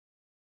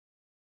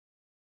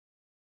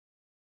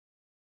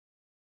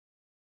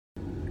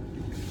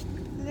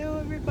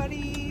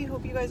everybody.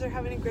 Hope you guys are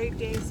having a great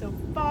day so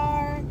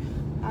far.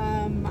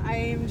 I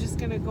am just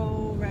gonna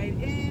go right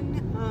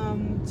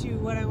in to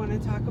what I want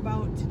to talk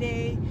about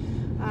today,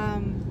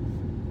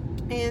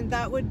 and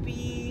that would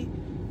be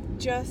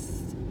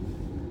just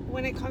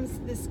when it comes to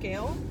the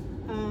scale.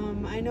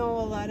 I know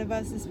a lot of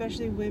us,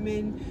 especially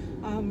women,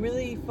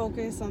 really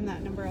focus on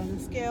that number on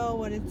the scale,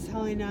 what it's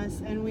telling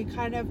us, and we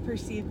kind of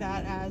perceive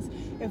that as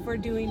if we're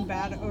doing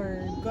bad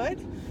or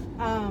good.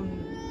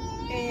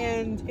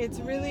 And it's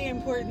really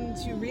important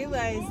to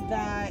realize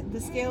that the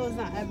scale is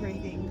not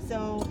everything.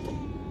 So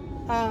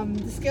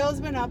the scale has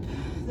been up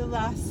the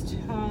last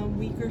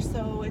week or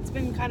so. It's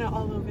been kind of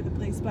all over the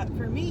place, but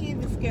for me,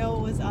 the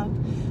scale was up.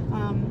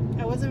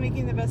 I wasn't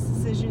making the best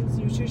decisions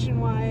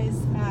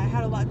nutrition-wise. I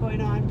had a lot going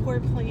on,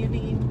 poor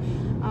planning,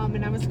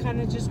 and I was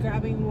kind of just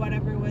grabbing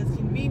whatever was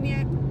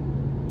convenient.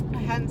 I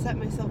hadn't set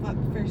myself up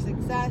for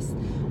success.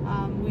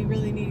 We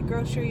really needed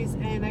groceries,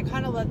 and I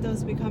kind of let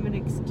those become an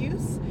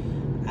excuse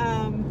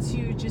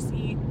to just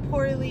eat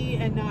poorly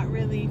and not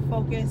really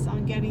focus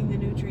on getting the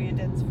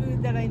nutrient-dense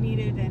food that I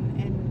needed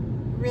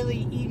and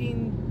really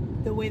eating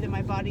the way that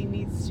my body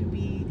needs to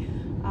be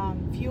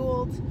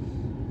fueled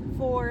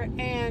for.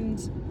 And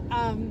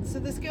so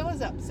the scale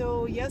is up.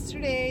 So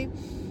yesterday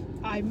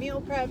I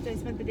meal prepped. I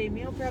spent the day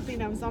meal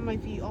prepping. I was on my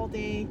feet all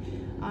day.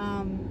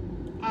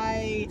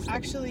 I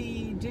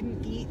actually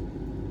didn't eat.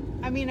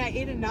 I mean, I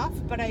ate enough,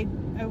 but I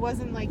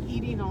wasn't like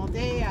eating all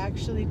day. I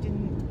actually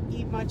didn't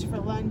eat much for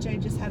lunch. I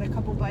just had a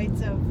couple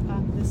bites of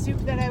the soup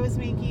that I was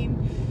making.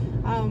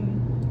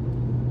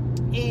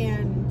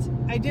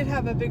 And I did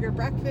have a bigger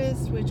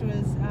breakfast, which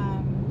was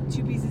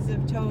 2 pieces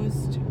of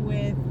toast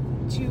with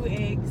 2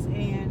 eggs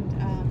and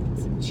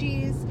some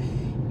cheese.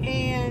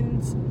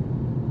 And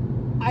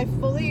I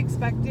fully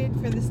expected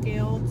for the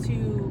scale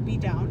to be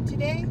down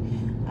today,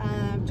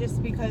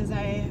 just because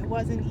I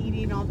wasn't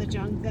eating all the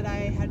junk that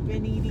I had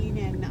been eating,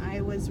 and I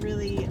was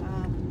really,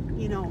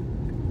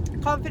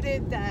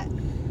 confident that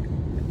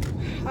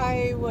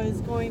I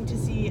was going to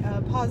see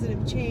a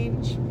positive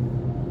change.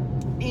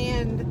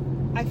 And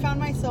I found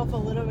myself a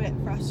little bit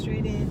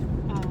frustrated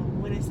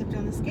when I stepped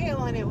on the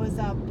scale, and it was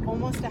up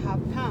almost a half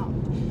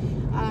pound.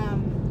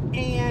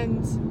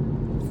 And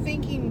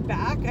thinking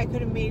back, I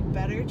could have made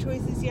better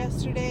choices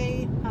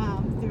yesterday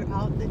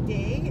throughout the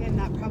day, and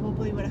that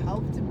probably would have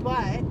helped.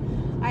 But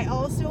I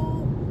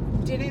also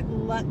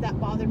didn't let that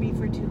bother me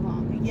for too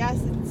long.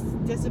 Yes, it's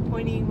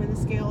disappointing when the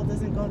scale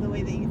doesn't go the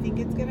way that you think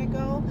it's going to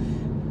go,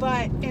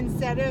 but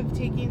instead of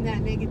taking that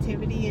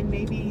negativity and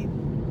maybe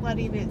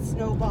letting it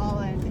snowball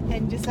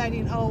and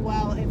deciding, oh,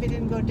 well, if it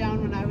didn't go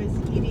down when I was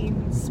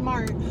eating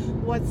smart,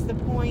 what's the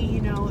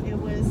point?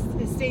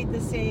 It stayed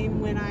the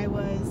same when I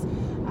was,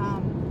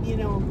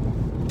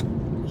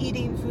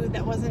 eating food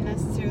that wasn't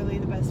necessarily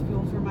the best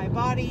fuel for my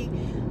body.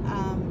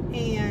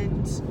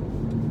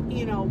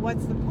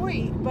 What's the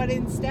point? But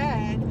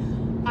instead,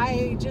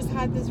 I just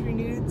had this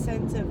renewed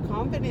sense of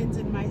confidence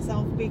in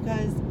myself,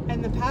 because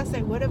in the past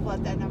I would have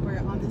let that number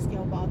on the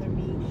scale bother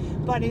me.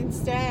 But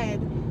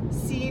instead,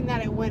 seeing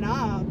that it went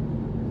up,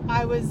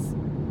 I was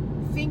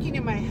thinking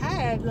in my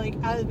head, like,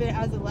 out of it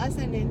as a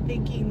lesson, and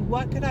thinking,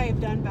 what could I have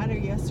done better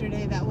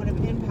yesterday that would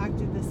have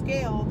impacted the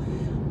scale?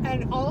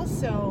 And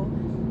also,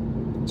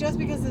 just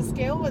because the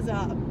scale was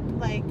up,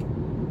 like,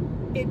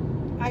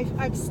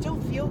 I still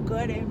feel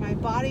good in my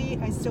body.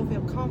 I still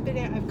feel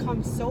confident. I've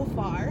come so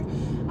far.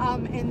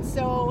 And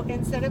so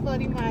instead of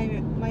letting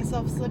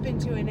myself slip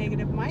into a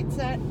negative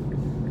mindset,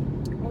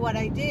 what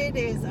I did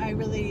is I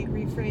really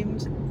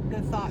reframed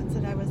the thoughts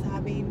that I was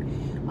having,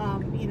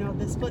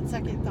 the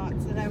split-second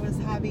thoughts that I was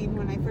having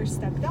when I first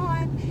stepped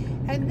on.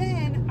 And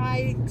then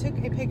I took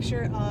a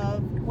picture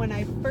of when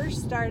I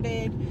first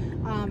started,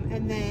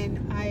 and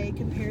then I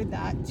compared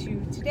that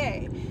to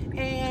today.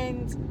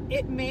 And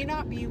it may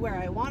not be where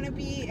I want to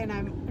be, and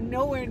I'm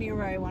nowhere near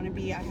where I want to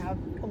be. I have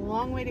a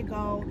long way to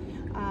go,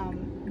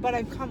 but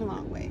I've come a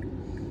long way.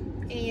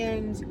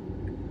 And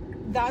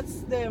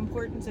that's the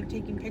importance of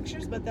taking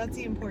pictures, but that's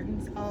the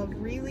importance of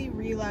really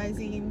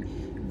realizing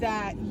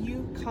that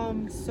you've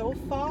come so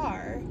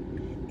far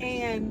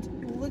and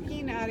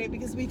looking at it,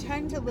 because we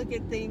tend to look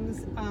at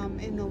things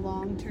in the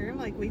long term.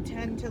 Like, we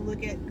tend to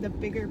look at the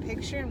bigger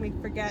picture, and we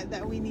forget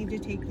that we need to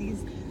take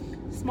these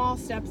small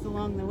steps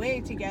along the way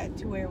to get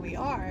to where we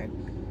are.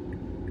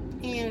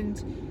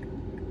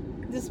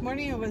 And this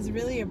morning it was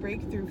really a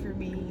breakthrough for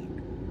me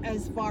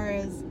as far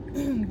as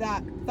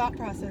that thought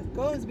process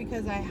goes,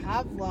 because I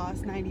have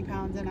lost 90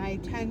 pounds, and I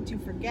tend to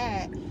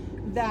forget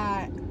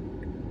that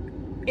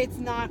it's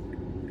not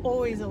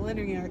always a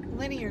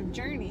linear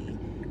journey,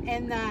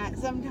 and that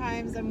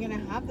sometimes I'm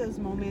gonna have those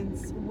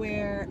moments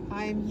where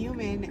I'm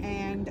human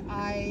and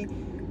I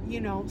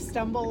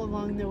stumble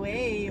along the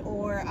way,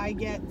 or I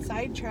get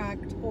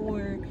sidetracked,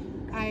 or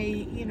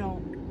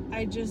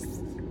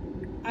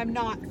I'm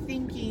not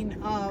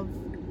thinking of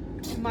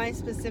my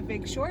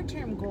specific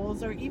short-term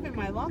goals or even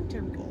my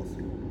long-term goals.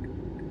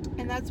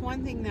 And that's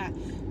one thing that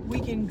we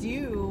can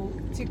do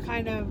to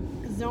kind of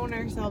zone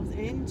ourselves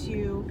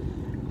into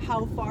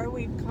how far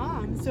we've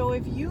come. So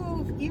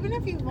even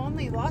if you've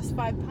only lost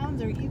 5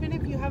 pounds, or even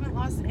if you haven't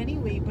lost any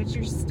weight, but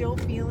you're still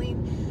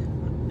feeling,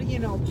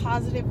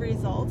 positive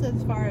results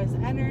as far as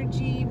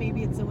energy,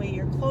 maybe it's the way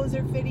your clothes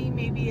are fitting,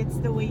 maybe it's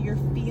the way you're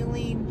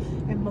feeling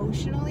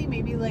emotionally,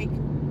 maybe like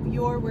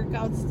your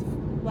workouts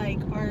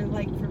are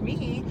like for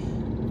me,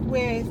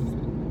 with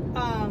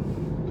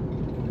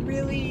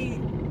really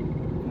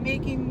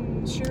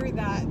making sure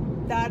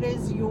that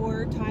is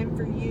your time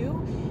for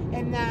you,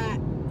 and that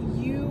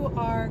you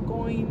are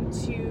going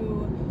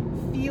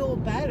to feel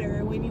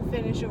better when you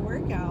finish a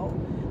workout.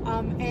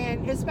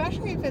 And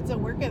especially if it's a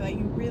workout that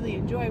you really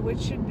enjoy, which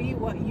should be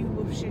what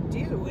you should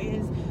do,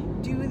 is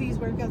do these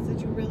workouts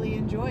that you really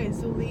enjoy.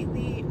 So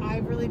lately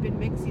I've really been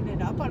mixing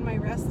it up on my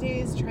rest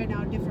days, trying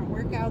out different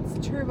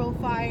workouts. Turbo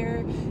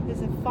Fire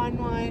is a fun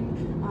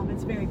one.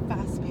 It's very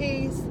fast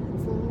paced,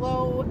 it's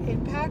low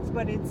impact,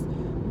 but it's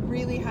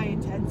really high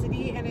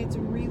intensity, and it's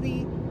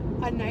really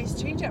a nice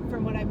change up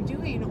from what I'm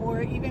doing.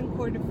 Or even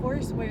Core de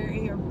Force, where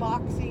you're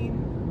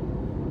boxing,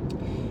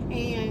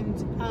 and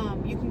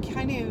you can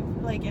kind of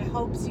it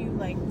helps you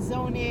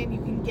zone in. You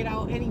can get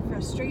out any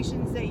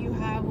frustrations that you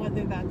have,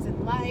 whether that's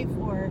in life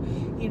or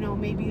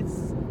maybe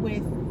it's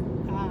with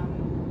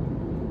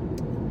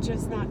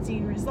just not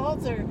seeing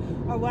results or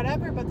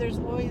whatever. But there's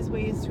always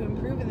ways to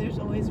improve, and there's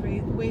always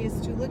ways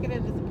to look at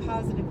it as a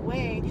positive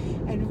way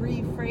and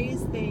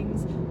rephrase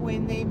things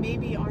when they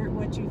maybe aren't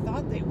what you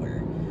thought they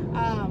were.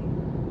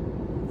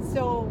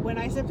 So when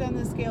I stepped on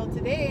the scale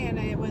today and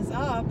I was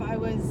up, I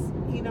was,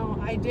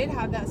 I did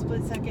have that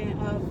split second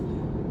of,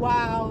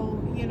 wow,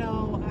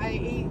 I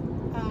ate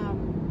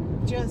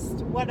just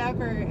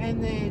whatever,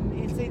 and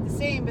then it stayed the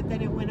same, but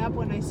then it went up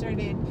when I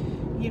started,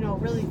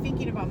 really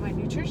thinking about my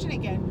nutrition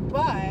again.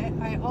 But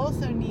I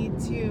also need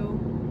to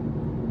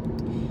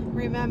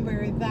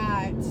remember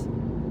that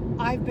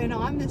I've been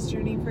on this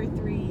journey for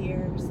 3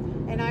 years,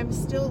 and I'm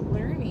still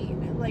learning.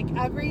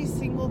 Every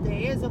single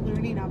day is a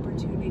learning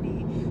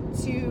opportunity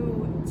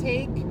to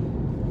take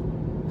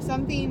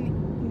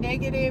something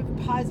negative,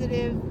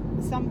 positive,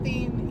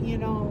 something,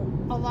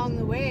 along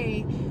the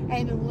way,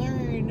 and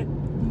learn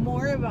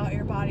more about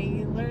your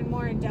body, learn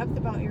more in depth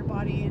about your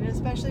body. And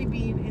especially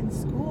being in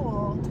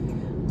school,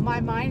 my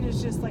mind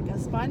is just like a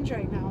sponge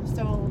right now.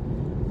 So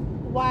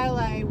while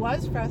I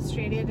was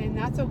frustrated, and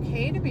that's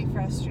okay to be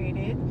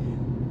frustrated,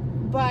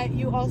 but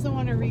you also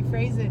want to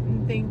rephrase it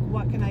and think,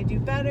 what can I do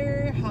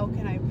better? How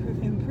can I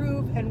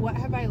improve? And what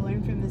have I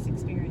learned from this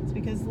experience?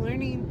 Because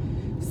learning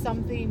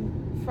something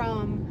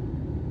from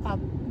a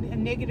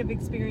negative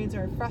experience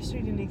or a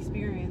frustrating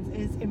experience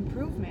is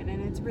improvement,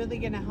 and it's really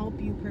going to help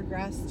you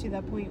progress to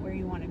the point where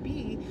you want to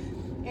be.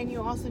 And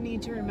you also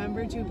need to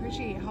remember to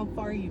appreciate how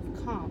far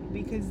you've come,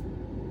 because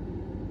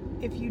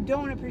if you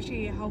don't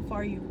appreciate how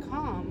far you've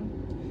come,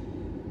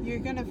 you're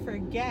going to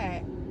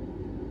forget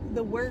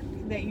the work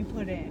that you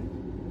put in.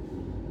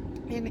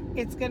 And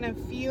it's going to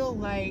feel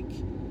like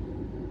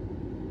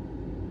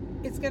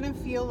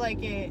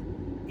it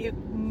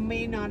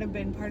may not have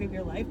been part of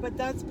your life, but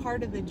that's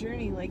part of the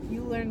journey.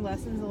 You learn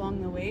lessons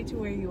along the way to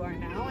where you are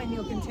now, and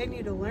you'll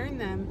continue to learn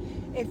them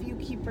if you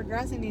keep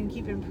progressing and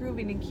keep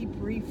improving and keep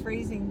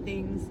rephrasing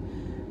things,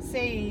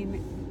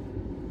 saying,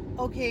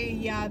 okay,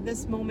 yeah,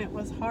 this moment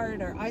was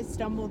hard, or I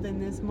stumbled in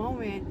this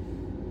moment,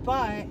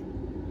 but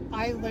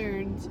I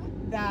learned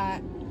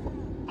that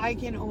I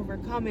can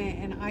overcome it,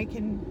 and I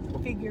can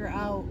figure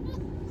out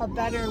a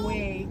better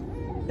way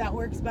that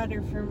works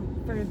better for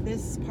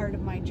this part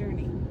of my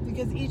journey.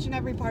 Because each and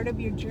every part of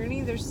your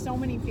journey, there's so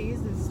many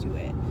phases to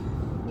it.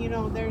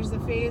 There's a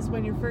phase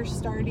when you're first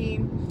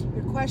starting,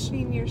 you're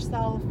questioning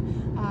yourself,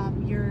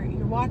 you're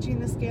watching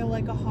the scale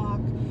like a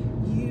hawk,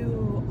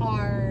 you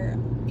are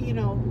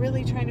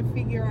really trying to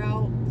figure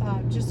out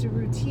just a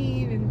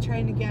routine and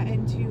trying to get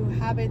into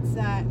habits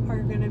that are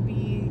going to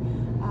be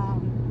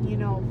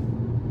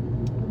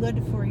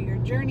good for your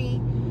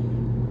journey.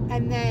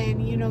 And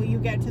then you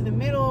get to the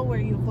middle where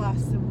you've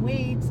lost some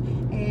weight,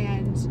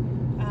 and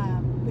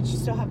but you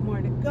still have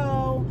more to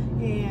go,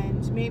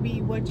 and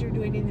maybe what you're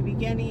doing in the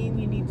beginning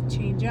you need to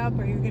change up,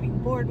 or you're getting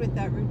bored with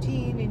that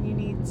routine and you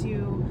need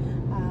to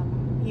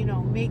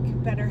make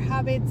better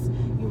habits.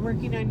 You're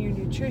working on your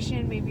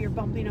nutrition, maybe you're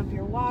bumping up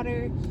your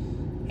water,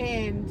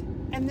 and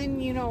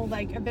then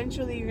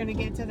eventually you're going to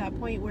get to that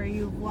point where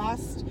you've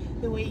lost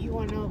the weight you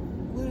want to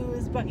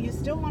lose, but you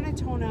still want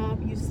to tone up,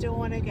 you still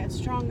want to get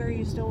stronger,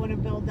 you still want to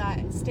build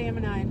that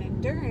stamina and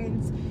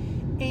endurance.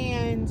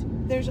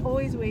 And there's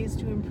always ways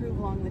to improve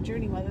along the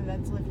journey, whether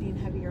that's lifting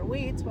heavier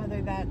weights,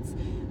 whether that's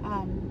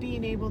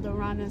being able to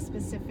run a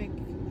specific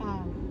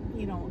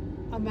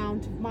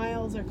amount of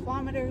miles or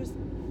kilometers,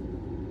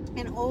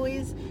 and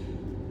always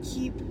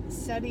keep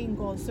setting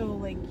goals.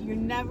 So you're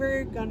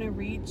never gonna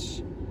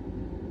reach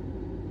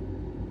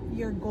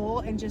your goal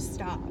and just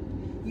stop.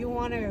 You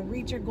want to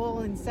reach your goal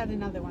and set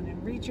another one,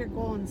 and reach your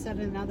goal and set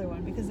another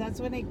one, because that's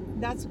what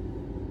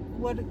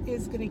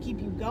is going to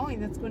keep you going.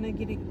 That's going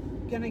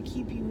to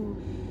keep you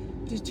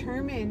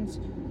determined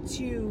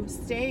to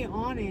stay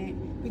on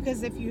it.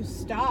 Because if you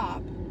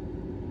stop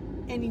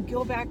and you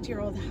go back to your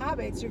old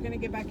habits, you're going to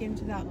get back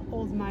into that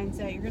old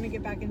mindset. You're going to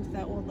get back into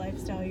that old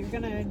lifestyle. You're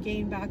going to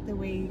gain back the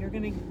weight. You're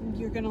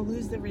going to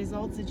lose the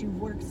results that you've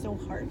worked so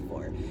hard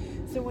for.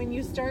 So when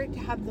you start to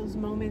have those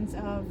moments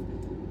of,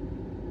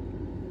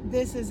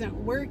 this isn't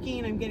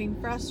working, I'm getting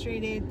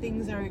frustrated,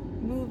 things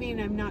aren't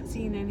moving, I'm not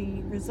seeing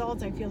any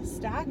results, I feel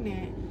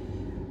stagnant,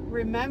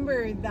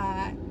 remember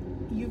that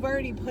you've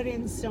already put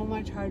in so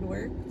much hard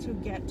work to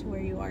get to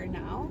where you are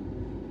now.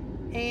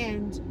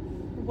 And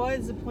what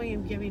is the point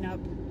of giving up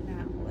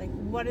now? Like,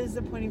 what is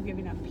the point of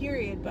giving up,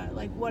 period? But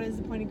like, what is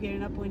the point of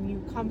giving up when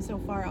you come so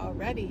far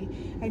already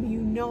and you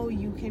know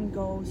you can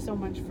go so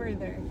much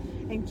further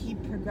and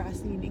keep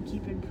progressing and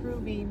keep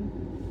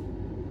improving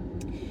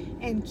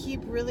and keep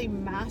really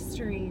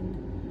mastering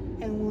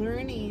and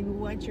learning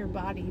what your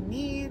body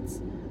needs,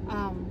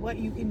 what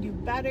you can do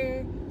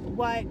better,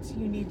 what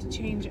you need to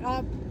change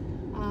up,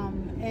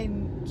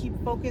 and keep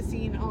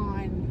focusing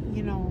on,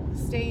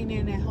 staying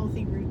in a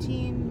healthy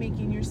routine,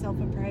 making yourself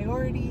a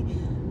priority,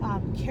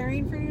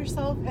 caring for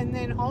yourself, and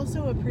then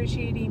also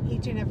appreciating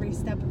each and every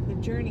step of the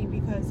journey,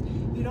 because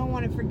you don't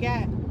want to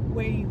forget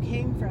where you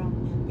came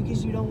from,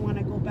 because you don't want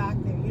to go back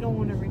there. You don't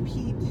want to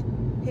repeat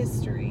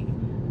history,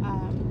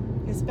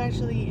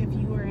 especially if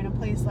you were in a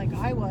place like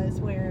I was,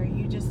 where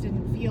you just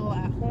didn't feel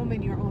at home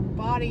in your own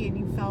body and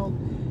you felt,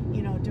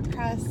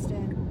 depressed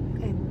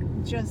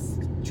and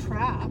just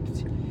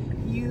trapped.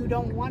 You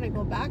don't want to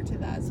go back to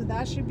that. So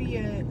that should be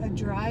a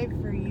drive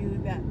for you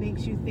that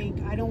makes you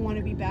think, I don't want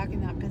to be back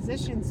in that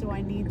position, so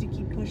I need to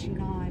keep pushing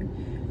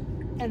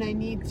on, and I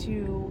need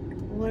to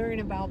learn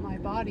about my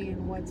body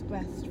and what's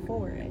best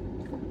for it.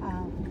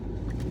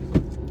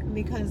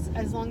 Because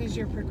as long as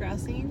you're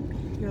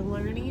progressing, you're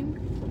learning,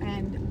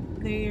 and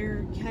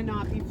there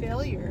cannot be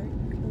failure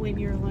when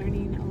you're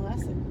learning a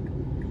lesson.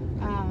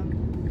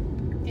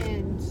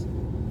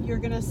 And you're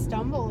going to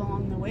stumble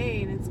along the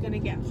way, and it's going to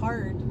get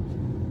hard.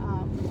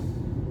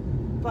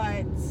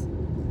 But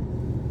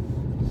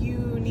you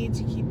need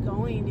to keep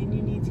going, and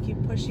you need to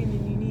keep pushing,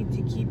 and you need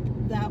to keep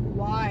that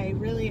why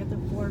really at the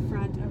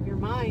forefront of your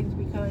mind,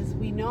 because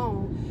we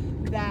know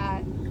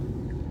that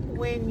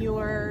when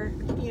you're,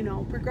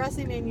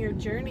 progressing in your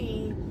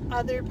journey,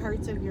 other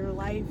parts of your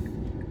life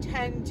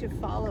tend to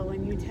follow,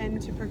 and you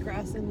tend to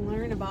progress and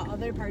learn about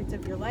other parts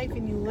of your life,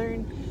 and you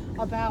learn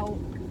about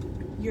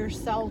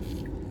yourself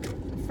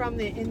from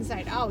the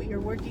inside out. You're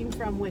working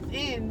from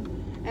within.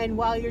 And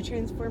while you're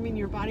transforming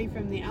your body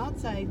from the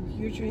outside,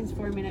 you're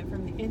transforming it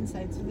from the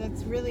inside. So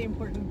that's really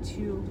important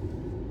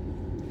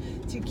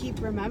to keep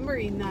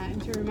remembering that,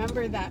 and to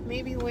remember that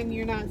maybe when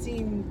you're not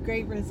seeing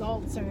great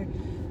results,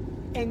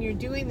 and you're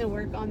doing the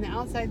work on the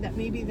outside, that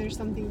maybe there's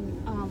something,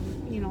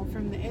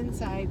 from the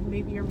inside.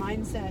 Maybe your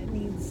mindset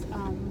needs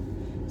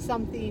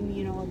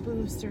something, a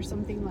boost or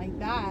something like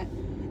that.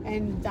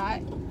 And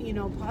that,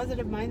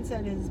 positive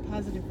mindset is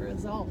positive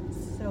results.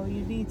 So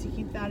you need to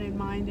keep that in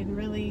mind and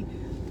really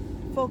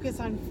focus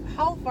on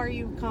how far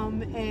you've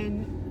come.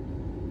 And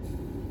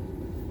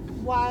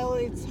while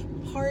it's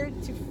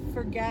hard to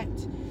forget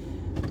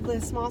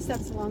the small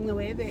steps along the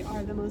way, they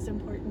are the most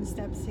important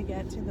steps to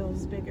get to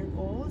those bigger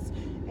goals.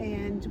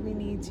 And we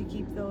need to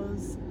keep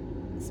those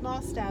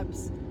small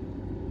steps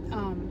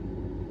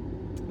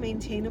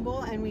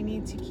maintainable, and we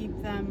need to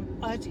keep them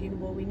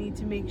attainable. We need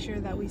to make sure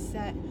that we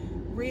set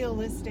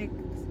realistic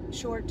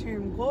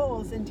short-term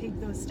goals and take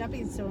those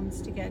stepping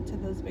stones to get to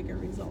those bigger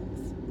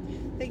results.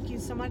 Thank you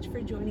so much for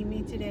joining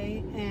me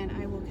today, and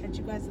I will catch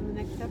you guys in the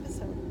next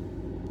episode.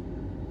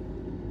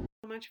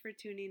 So much for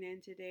tuning in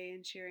today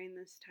and sharing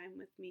this time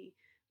with me.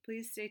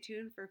 Please stay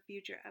tuned for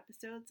future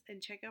episodes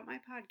and check out my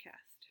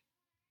podcast.